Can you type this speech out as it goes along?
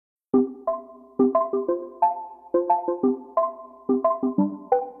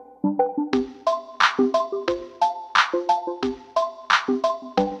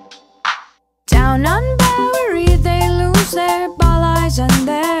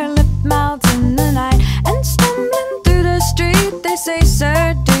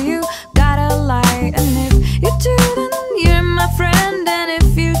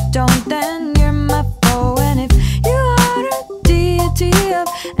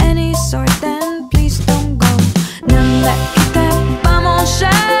any sort, then please don't go. Ne me quitte pas mon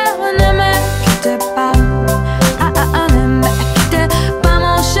cher, ne me quitte pas. Ne me quitte pas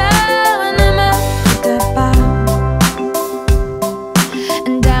mon cher, ne me quitte pas.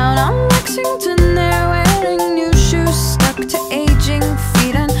 And down on Lexington they're wearing new shoes stuck to aging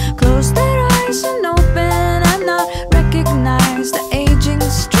feet and close their eyes and open and not recognize the aging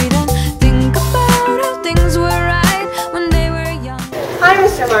street and think about how things were right when they were young. Hi,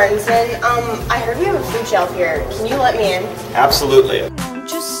 Mr. Martinson. I heard we have a food shelf here. Can you let me in? Absolutely.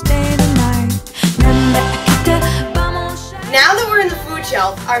 Just stay the night. Ne me quitte pas mon cher. Now that we're in the food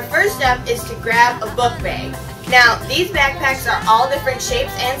shelf, our first step is to grab a book bag. Now, these backpacks are all different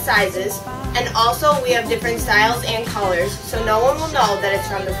shapes and sizes, and also we have different styles and colors, so no one will know that it's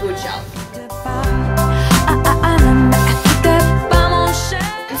from the food shelf.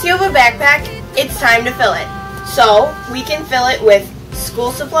 Once you have a backpack, it's time to fill it. So, we can fill it with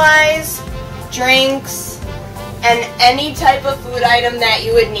school supplies, drinks, and any type of food item that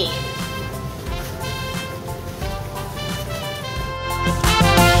you would need.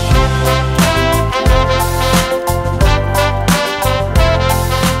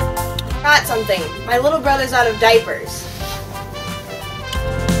 Got something. My little brother's out of diapers.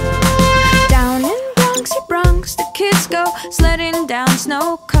 Down in Bronxy Bronx, the kids go sledding down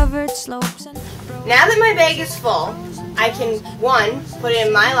snow-covered slopes and Now that my bag is full, I can, 1, put it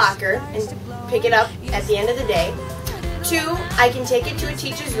in my locker and pick it up at the end of the day. 2, I can take it to a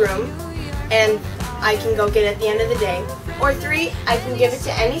teacher's room and I can go get it at the end of the day. Or 3, I can give it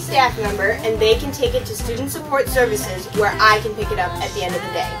to any staff member and they can take it to Student Support Services where I can pick it up at the end of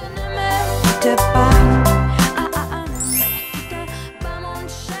the day.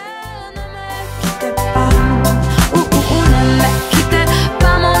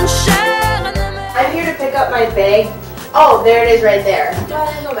 I'm here to pick up my bag. Oh, there it is right there.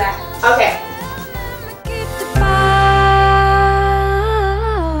 Go back. Okay.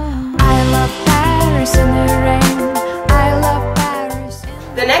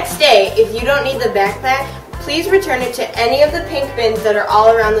 The next day, if you don't need the backpack, please return it to any of the pink bins that are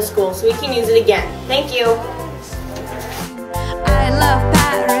all around the school so we can use it again. Thank you. I love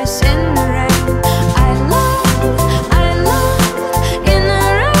Paris in the rain. I love in the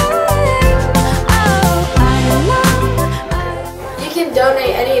rain. Oh, I love. You can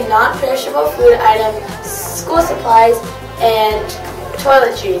donate any non-perishable food item, school supplies, and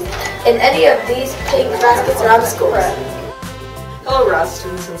toiletries in any of these pink baskets around the schools. Hello Ross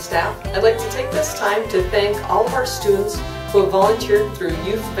students and staff. I'd like to take this time to thank all of our students who have volunteered through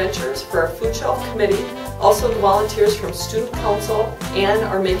Youth Ventures for our Food Shelf Committee, also the volunteers from Student Council and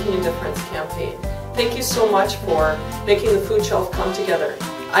our Making a Difference campaign. Thank you so much for making the food shelf come together.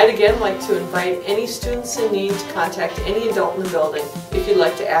 I'd again like to invite any students in need to contact any adult in the building if you'd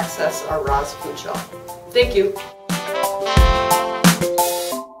like to access our Ross food shelf. Thank you.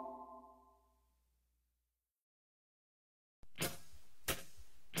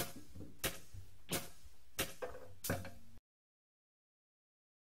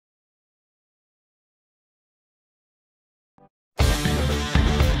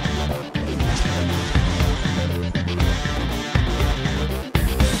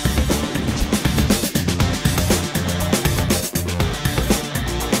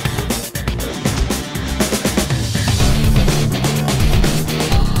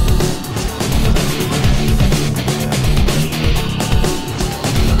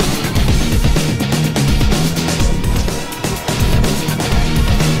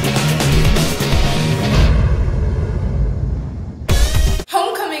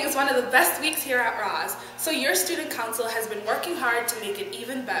 here at Ross, so your student council has been working hard to make it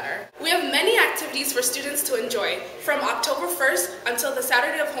even better. We have many activities for students to enjoy, from October 1st until the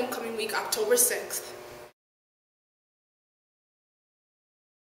Saturday of Homecoming Week, October 6th.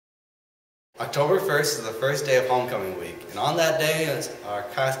 October 1st is the first day of Homecoming Week, and on that day is our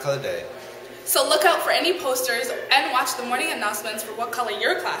class color day. So look out for any posters and watch the morning announcements for what color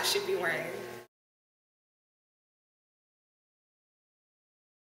your class should be wearing.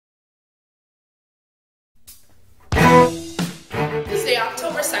 Tuesday,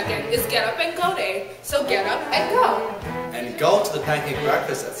 October 2nd is Get Up and Go Day, so get up and go. And go to the pancake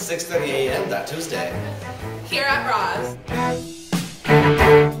breakfast at 6:30 a.m. that Tuesday. Here at Ross.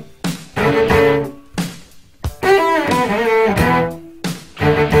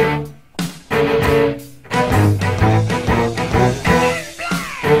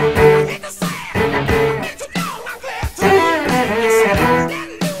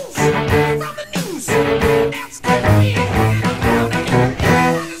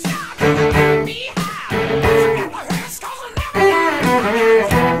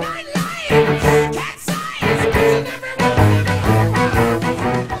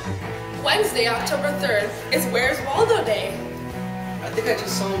 I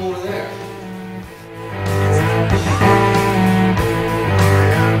just saw him over there.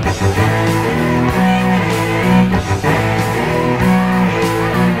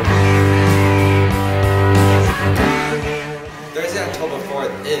 Thursday, October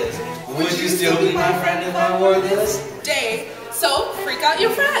 4th is Would You Still Be My Friend If I Wore This? Day. So freak out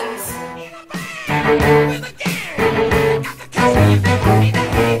your friends.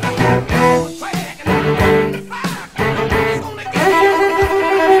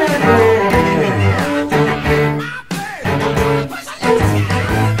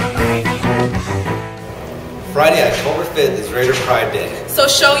 Friday, October 5th is Raider Pride Day. So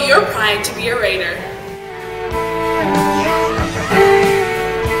show your pride to be a Raider.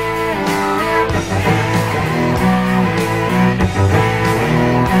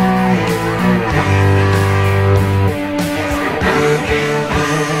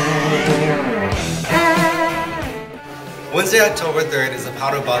 Wednesday, October 3rd is the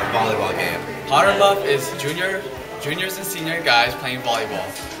Powder Buff volleyball game. Powder Buff is juniors and senior guys playing volleyball.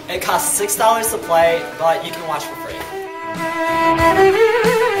 It costs $6 to play, but you can watch for free.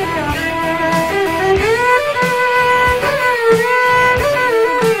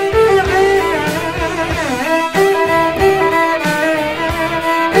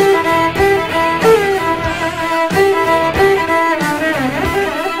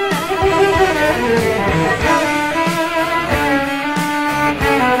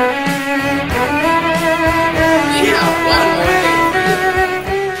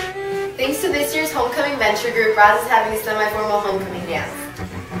 Group, Roz is having a semi-formal homecoming dance.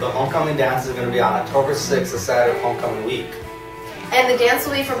 The homecoming dance is going to be on October 6th, the Saturday of homecoming week. And the dance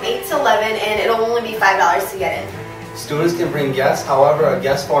will be from 8 to 11, and it'll only be $5 to get in. Students can bring guests, however, a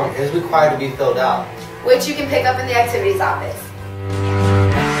guest form is required to be filled out, which you can pick up in the activities office.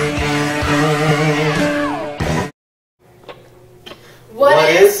 What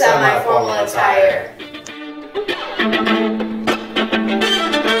is semi-formal attire?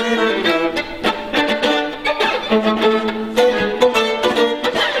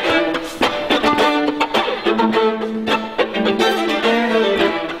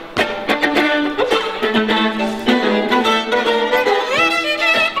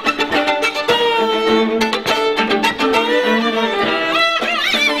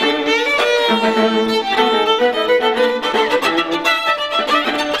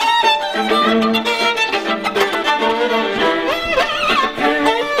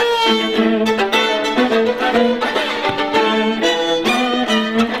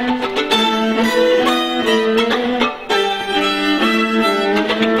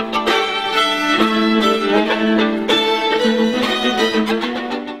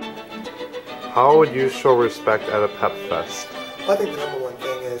 How would you show respect at a Pep Fest? I think the number one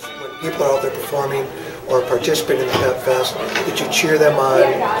thing is when people are out there performing or participating in the Pep Fest, that you cheer them on,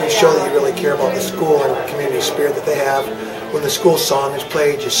 you show that you really care about the school and community spirit that they have. When the school song is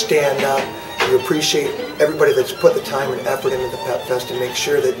played, you stand up, you appreciate everybody that's put the time and effort into the Pep Fest and make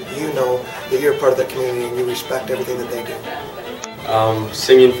sure that you know that you're a part of the community and you respect everything that they do.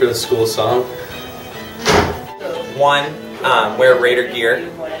 Singing for the school song. 1, wear Raider gear.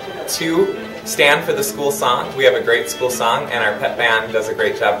 2, stand for the school song. We have a great school song and our pep band does a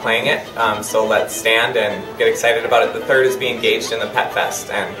great job playing it. So let's stand and get excited about it. The 3rd is be engaged in the Pep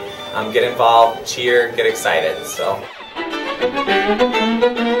Fest and get involved, cheer, get excited. So.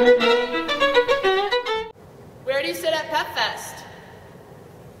 Where do you sit at Pep Fest?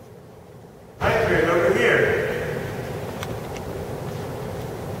 Ninth grade over here.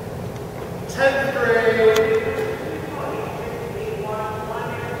 10th grade.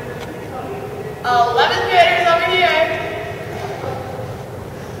 11th graders over here.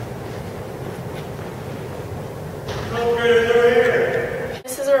 12th graders over here.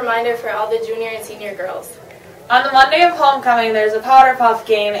 This is a reminder for all the junior and senior girls. On the Monday of homecoming, there's a Powder Puff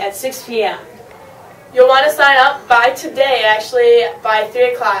game at 6 p.m. You'll want to sign up by today, actually, by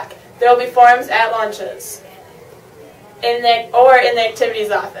 3 o'clock. There will be forms at lunches or in the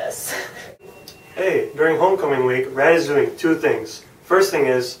activities office. Hey, during homecoming week, RAD is doing 2 things. First thing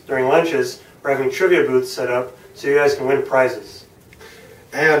is, during lunches, we're having trivia booths set up so you guys can win prizes.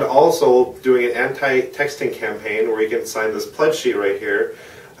 And also doing an anti-texting campaign where you can sign this pledge sheet right here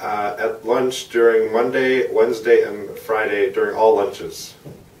at lunch during Monday, Wednesday, and Friday during all lunches.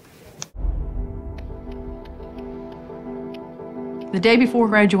 The day before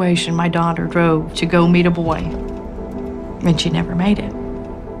graduation, my daughter drove to go meet a boy, and she never made it.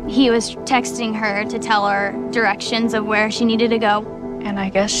 He was texting her to tell her directions of where she needed to go. And I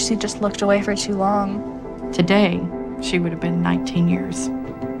guess she just looked away for too long. Today, she would have been 19 years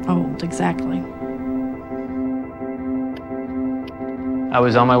old, exactly. I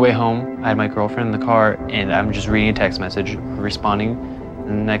was on my way home. I had my girlfriend in the car, and I'm just reading a text message, responding. And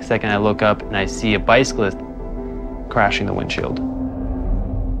the next second, I look up and I see a bicyclist crashing the windshield.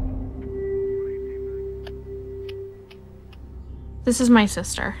 This is my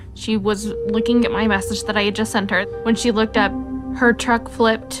sister. She was looking at my message that I had just sent her. When she looked up, her truck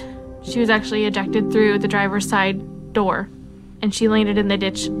flipped. She was actually ejected through the driver's side door, and she landed in the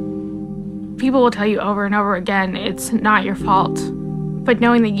ditch. People will tell you over and over again, it's not your fault. But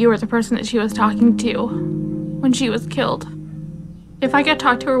knowing that you were the person that she was talking to when she was killed. If I could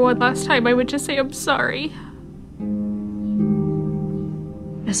talk to her one last time, I would just say, I'm sorry.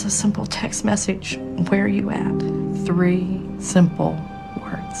 It's a simple text message. Where are you at? 3 simple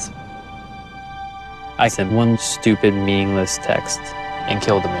words. I sent one stupid, meaningless text and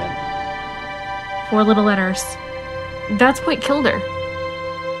killed a man. 4 little letters. That's what killed her.